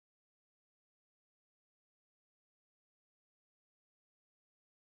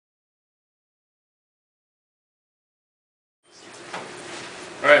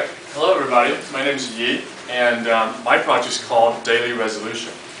everybody. My name is Yi, and my project is called Daily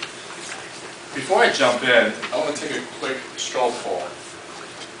Resolution. Before I jump in, I want to take a quick straw poll.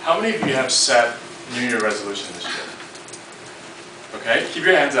 How many of you have set New Year resolution this year? Okay, keep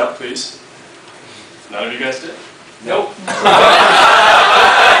your hands up, please. None of you guys did? Nope. And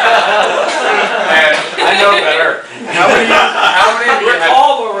I know better. how many of you We're have...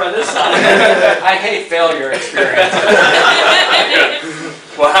 all over on this side. I hate failure experience.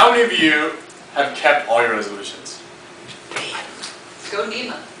 Well, how many of you have kept all your resolutions? Go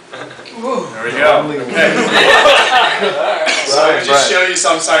Nima. There we go. Okay. So let me just show you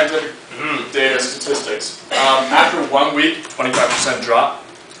some scientific data statistics. After 1 week, 25% drop.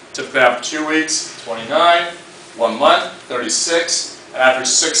 Typically after 2 weeks, 29. 1 month, 36. And after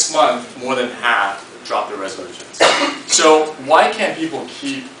 6 months, more than half drop their resolutions. So why can't people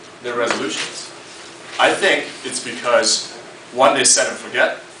keep their resolutions? I think it's because 1, they set and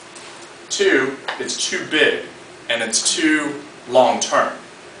forget. 2, it's too big and it's too long term.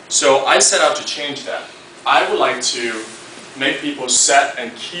 So I set out to change that. I would like to make people set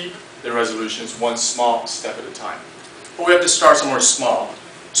and keep their resolutions one small step at a time. But we have to start somewhere small.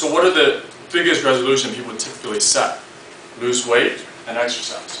 So what are the biggest resolutions people typically set? Lose weight and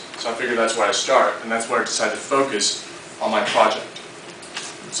exercise. So I figured that's where I start, and that's where I decided to focus on my project.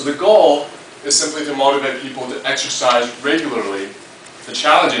 So the goal is simply to motivate people to exercise regularly. The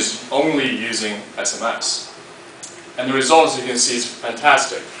challenge is only using SMS. And the results, you can see, is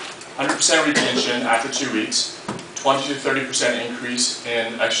fantastic. 100% retention after 2 weeks, 20 to 30% increase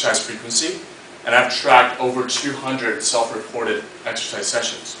in exercise frequency, and I've tracked over 200 self-reported exercise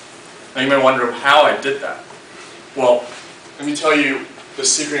sessions. Now you may wonder how I did that. Well, let me tell you the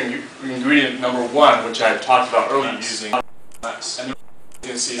secret ingredient number 1, which I talked about earlier, using SMS. And you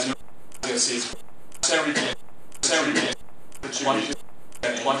can see,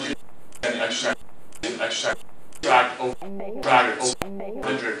 20 exercise track over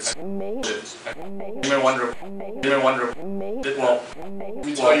hundreds. You may wonder, well, let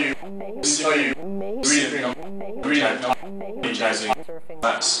me tell you, energizing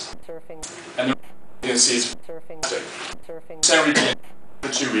less. And you can see it's fantastic. Everything for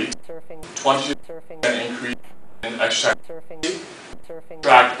 2 weeks, 20% increase in exercise.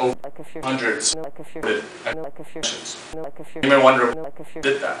 Track over hundreds of sessions. You may wonder,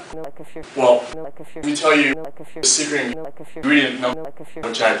 did that? Well, let me tell you the secret ingredient number,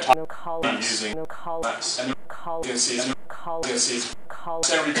 which I've talked about using less. And you can see it's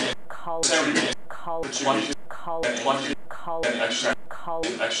everything for 2 weeks, 20%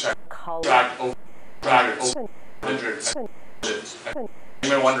 exercise. Track over hundreds of sessions. You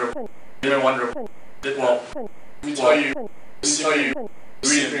may wonder, well, let me tell you the secret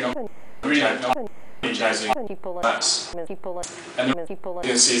ingredient number, energizing less. And you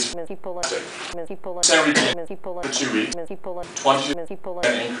can see it's fantastic. Everything for 2 weeks,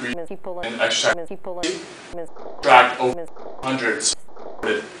 20% increase in exercise. Track over hundreds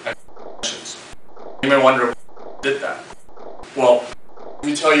of sessions. You may wonder, did that? Well, let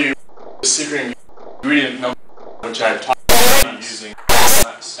me tell you the secret ingredient number, which I've talked about using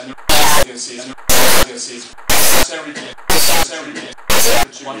less. And you can see it's everything for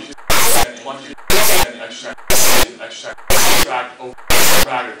 2 weeks, 20% exercise. Track over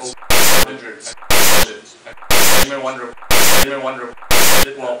hundreds of sessions. You may wonder,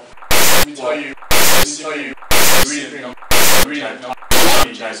 well, let me tell you the ingredient number,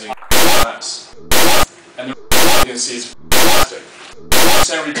 energizing less. And you can see it's fantastic.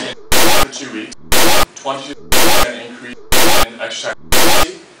 Everything for 2 weeks, 20% increase in exercise.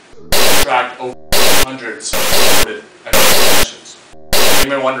 Track over hundreds of sessions. You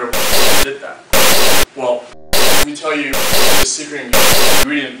may wonder, did that? Well, let me tell you the secret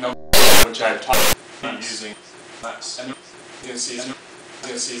ingredient number, which I've talked about using less. And you can see it's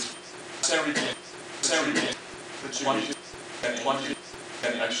everything for 2 weeks, 20%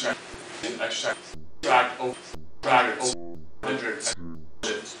 exercise. Track over hundreds of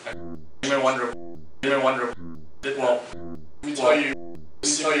sessions. You may wonder, well, let me tell you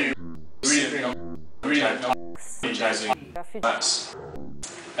the ingredient number, energizing less.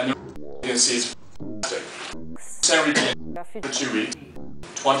 And you can see it's fantastic. Everything for 2 weeks,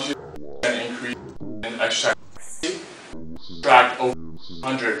 20% increase in exercise. Track over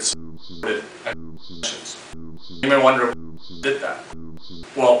hundreds of sessions. You may wonder, did that?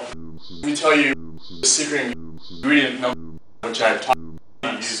 Well, let me tell you the secret ingredient number, which I've talked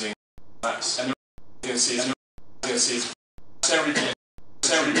about using less. And you can see it's everything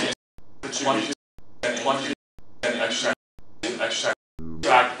for 20% exercise.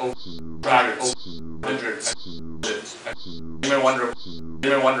 track over hundreds. You may wonder,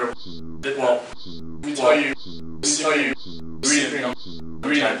 well, let me tell you,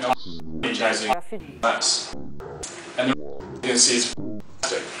 reading less. And you can see it's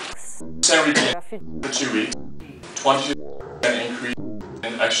fantastic. Every day for 2 weeks, 20% increase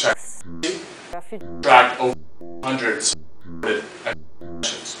in exercise. Track over hundreds of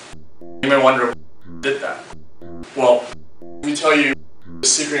sessions. You may wonder, did that? Well, let me tell you the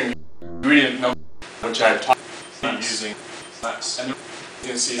secret ingredient number which I've talked about using less. And you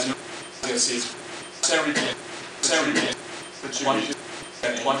can see it's every day for 2 weeks,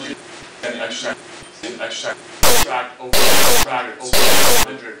 20% exercise. Track over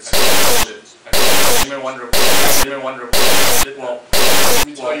hundreds of sessions. You may wonder, well, let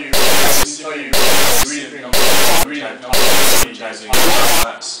me tell you ingredient number energizing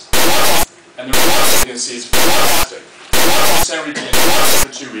less. And you can see it's fantastic. Every day for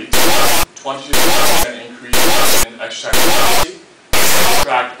 2 weeks, 22% increase in exercise capacity.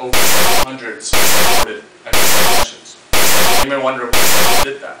 Track over hundreds of sessions. You may wonder,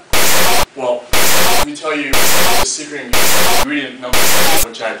 did that? Well, let me tell you the secret ingredient number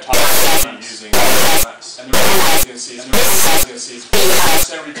which I've talked about using less. And you can see it's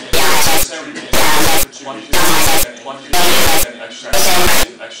every day for 22%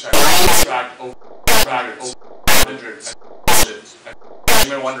 exercise. Track over hundreds of sessions. You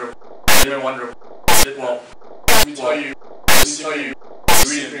may wonder, well, let me tell you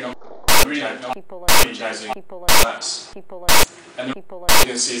ingredient number energizing less. And you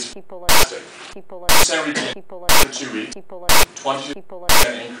can see it's fantastic. Every day for 2 weeks,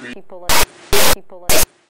 20% increase